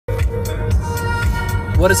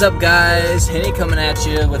What is up, guys? Henny coming at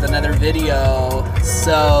you with another video.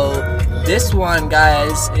 So this one,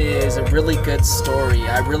 guys, is a really good story.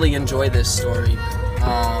 I really enjoy this story.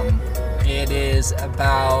 It is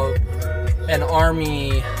about an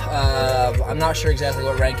army, I'm not sure exactly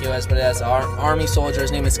what rank he was, but it's an army soldier.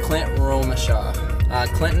 His name is Clint Romesha.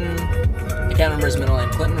 Clinton, I can't remember his middle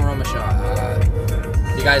name, Clinton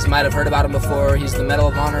Romesha. You guys might have heard about him before. He's the Medal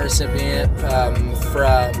of Honor recipient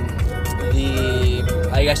from the,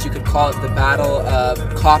 I guess you could call it the Battle of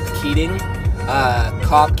Keating.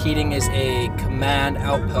 Keating is a command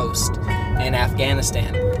outpost in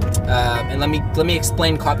Afghanistan. And let me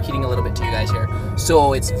explain Keating a little bit to you guys here.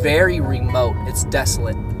 So it's very remote, it's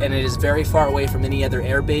desolate, and it is very far away from any other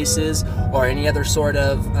air bases or any other sort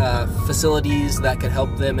of facilities that could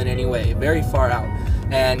help them in any way. Very far out.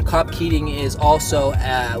 And Keating is also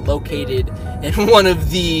located in one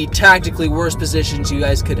of the tactically worst positions you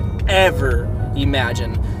guys could ever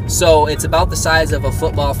imagine. So it's about the size of a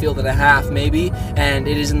football field and a half, maybe, and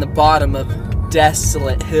it is in the bottom of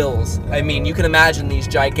desolate hills. I mean, you can imagine these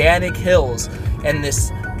gigantic hills and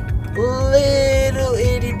this little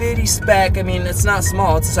itty bitty speck. I mean, it's not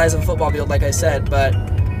small, it's the size of a football field, like I said, but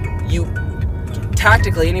you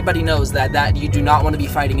tactically, anybody knows that you do not want to be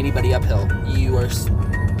fighting anybody uphill. You are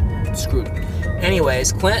screwed.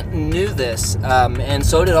 Anyways, Clint knew this, and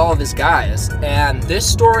so did all of his guys. And this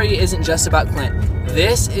story isn't just about Clint.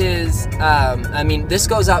 This is, I mean, this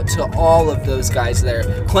goes out to all of those guys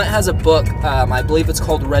there. Clint has a book, I believe it's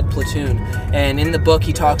called Red Platoon, and in the book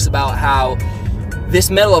he talks about how this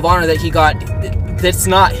Medal of Honor that he got, that's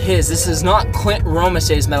not his. This is not Clint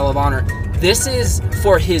Romesha's Medal of Honor. This is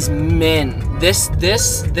for his men. This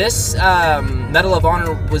Medal of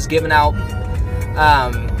Honor was given out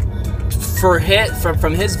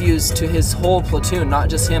from his views to his whole platoon, not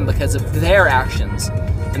just him, because of their actions.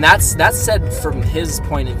 And that's said from his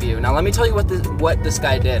point of view. Now let me tell you what this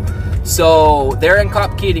guy did. So they're in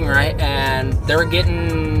Keating, right? And they're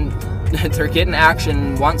getting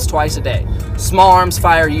action once, twice a day. Small arms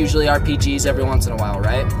fire, usually RPGs every once in a while,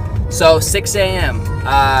 right? So 6 a.m.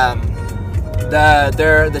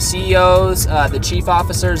 The CEOs, the chief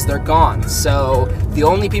officers, they're gone. So the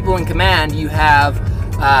only people in command, you have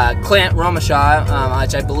Clint Romesha,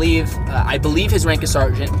 which I believe his rank is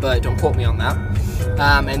sergeant, but don't quote me on that.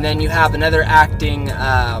 And then you have another acting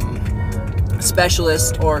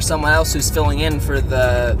specialist or someone else who's filling in for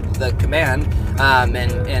the command,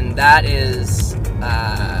 and that is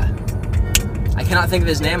I cannot think of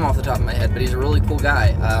his name off the top of my head, but he's a really cool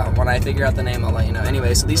guy. When I figure out the name, I'll let you know.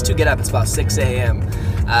 Anyway, so these two get up. It's about 6 a.m.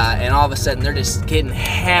 And all of a sudden they're just getting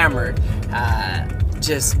hammered.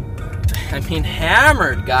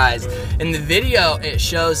 Hammered, guys. In the video, it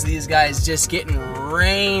shows these guys just getting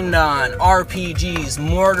rained on. RPGs,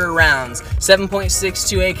 mortar rounds,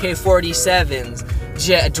 7.62 AK-47s,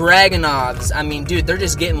 Dragunovs. I mean, dude, they're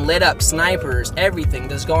just getting lit up. Snipers, everything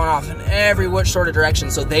just going off in every which sort of direction.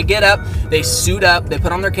 So they get up, they suit up, they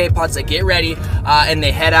put on their K-pods, they get ready, and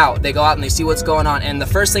they head out. They go out and they see what's going on. And the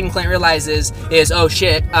first thing Clint realizes is, oh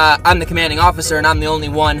shit, I'm the commanding officer and I'm the only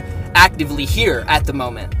one actively here at the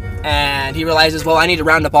moment. And he realizes, well, I need to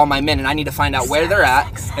round up all my men and I need to find out where they're at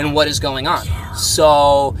and what is going on.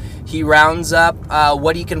 So he rounds up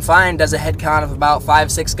what he can find, does a head count of about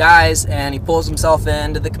 5-6 guys, and he pulls himself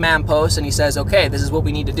into the command post and he says, okay, this is what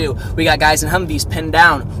we need to do. We got guys in Humvees pinned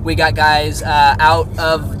down. We got guys out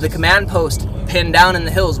of the command post pinned down in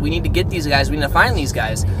the hills. We need to get these guys. We need to find these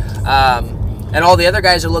guys. And all the other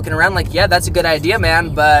guys are looking around like, yeah, that's a good idea,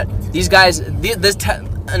 man, but these guys,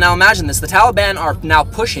 now imagine this, the Taliban are now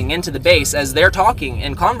pushing into the base as they're talking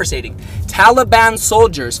and conversating. Taliban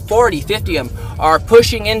soldiers, 40, 50 of them, are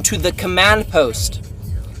pushing into the command post.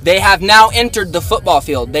 They have now entered the football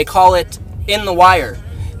field. They call it in the wire.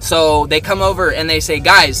 So they come over and they say,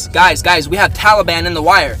 guys, we have Taliban in the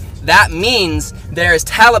wire. That means there's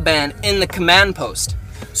Taliban in the command post.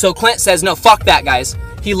 So Clint says, no, fuck that, guys.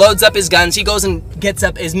 He loads up his guns. He goes and gets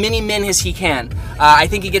up as many men as he can. I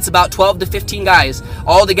think he gets about 12 to 15 guys.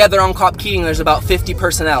 All together on Keating, there's about 50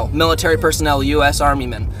 personnel, military personnel, U.S. Army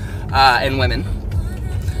men and women.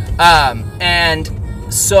 And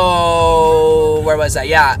so, where was that?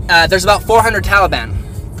 Yeah, there's about 400 Taliban.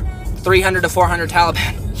 300 to 400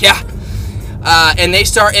 Taliban. Yeah. And they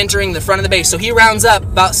start entering the front of the base. So he rounds up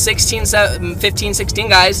about 15, 16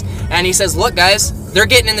 guys, and he says, look, guys, they're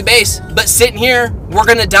getting in the base, but sitting here, we're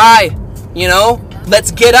going to die, you know? Let's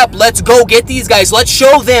get up. Let's go get these guys. Let's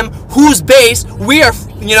show them whose base we are,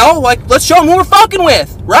 you know? Like, let's show them who we're fucking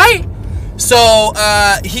with, right? So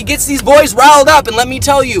he gets these boys riled up, and let me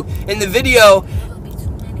tell you, in the video,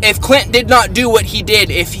 if Clint did not do what he did,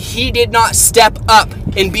 if he did not step up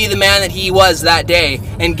and be the man that he was that day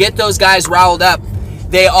and get those guys riled up,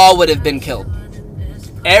 they all would have been killed.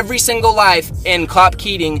 Every single life in Cop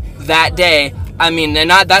Keating that day. I mean, and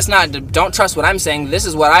that's not, don't trust what I'm saying. This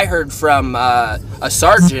is what I heard from a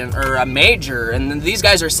sergeant or a major, and these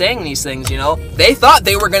guys are saying these things, you know. They thought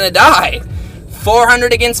they were going to die.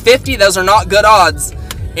 400 against 50, those are not good odds.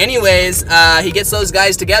 Anyways, he gets those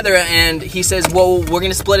guys together, and he says, well, we're going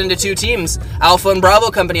to split into 2 teams. Alpha and Bravo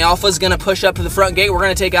Company. Alpha's going to push up to the front gate. We're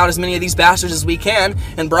going to take out as many of these bastards as we can.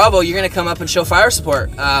 And Bravo, you're going to come up and show fire support.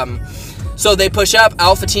 So they push up.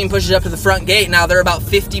 Alpha team pushes up to the front gate. Now they're about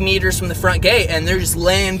 50 meters from the front gate, and they're just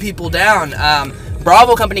laying people down.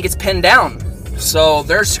 Bravo Company gets pinned down, so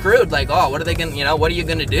they're screwed. Like, oh, what are they gonna, you know, what are you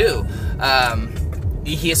gonna do?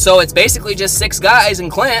 So it's basically just 6 guys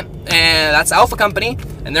and Clint, and that's Alpha Company,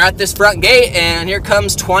 and they're at this front gate, and here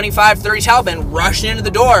comes 25, 30 Taliban rushing into the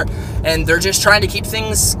door, and they're just trying to keep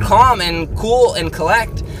things calm and cool and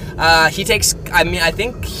collect. He takes, I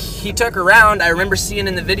think he took her around. I remember seeing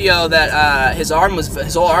in the video that his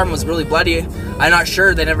whole arm was really bloody. I'm not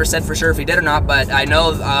sure. They never said for sure if he did or not, but I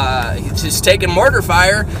know he's just taking mortar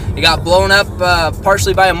fire. He got blown up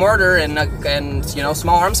partially by a mortar and you know,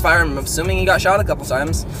 small arms fire. I'm assuming he got shot a couple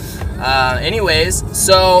times. Anyways,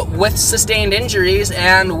 so with sustained injuries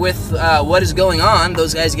and with what is going on,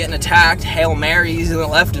 those guys getting attacked, Hail Marys in the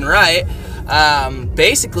left and right.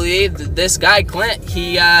 Basically, this guy Clint,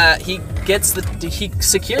 he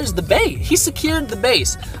secures the base. He secured the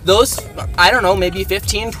base. Those, I don't know, maybe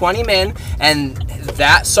 15, 20 men, and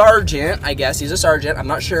that sergeant, I guess he's a sergeant, I'm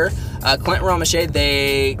not sure, Clint Romesha,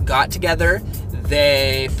 they got together,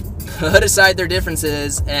 they put aside their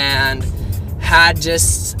differences, and had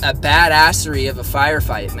just a badassery of a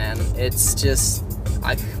firefight, man. It's just,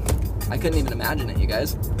 I couldn't even imagine it, you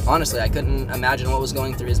guys. Honestly, I couldn't imagine what was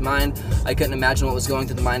going through his mind. I couldn't imagine what was going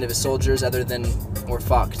through the mind of his soldiers other than, we're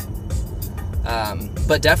fucked.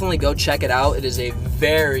 But definitely go check it out. It is a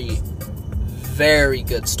very, very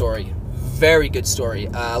good story. Very good story.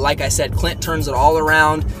 Like I said, Clint turns it all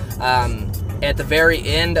around. At the very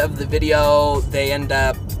end of the video, they end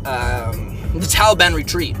up, the Taliban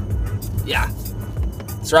retreat. Yeah,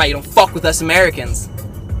 that's right, you don't fuck with us Americans.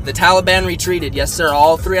 The Taliban retreated, yes sir,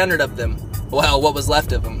 all 300 of them. Well, what was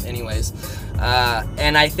left of them, anyways.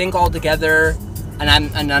 And I think altogether,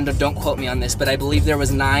 and don't quote me on this, but I believe there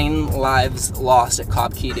was 9 lives lost at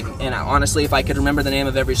Cop Keating. And honestly, if I could remember the name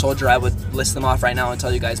of every soldier, I would list them off right now and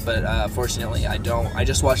tell you guys, but fortunately, I don't. I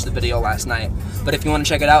just watched the video last night. But if you want to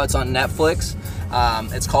check it out, it's on Netflix.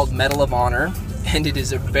 It's called Medal of Honor, and it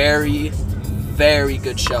is a very, very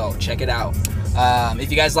good show. Check it out. If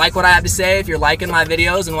you guys like what I have to say, if you're liking my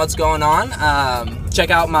videos and what's going on, check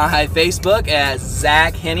out my Facebook at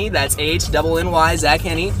Zach Henney. That's H-N-N-Y, Zach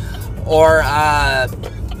Henney. Or,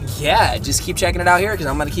 yeah, just keep checking it out here because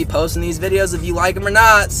I'm going to keep posting these videos if you like them or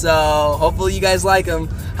not. So, hopefully you guys like them.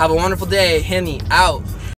 Have a wonderful day. Henney out.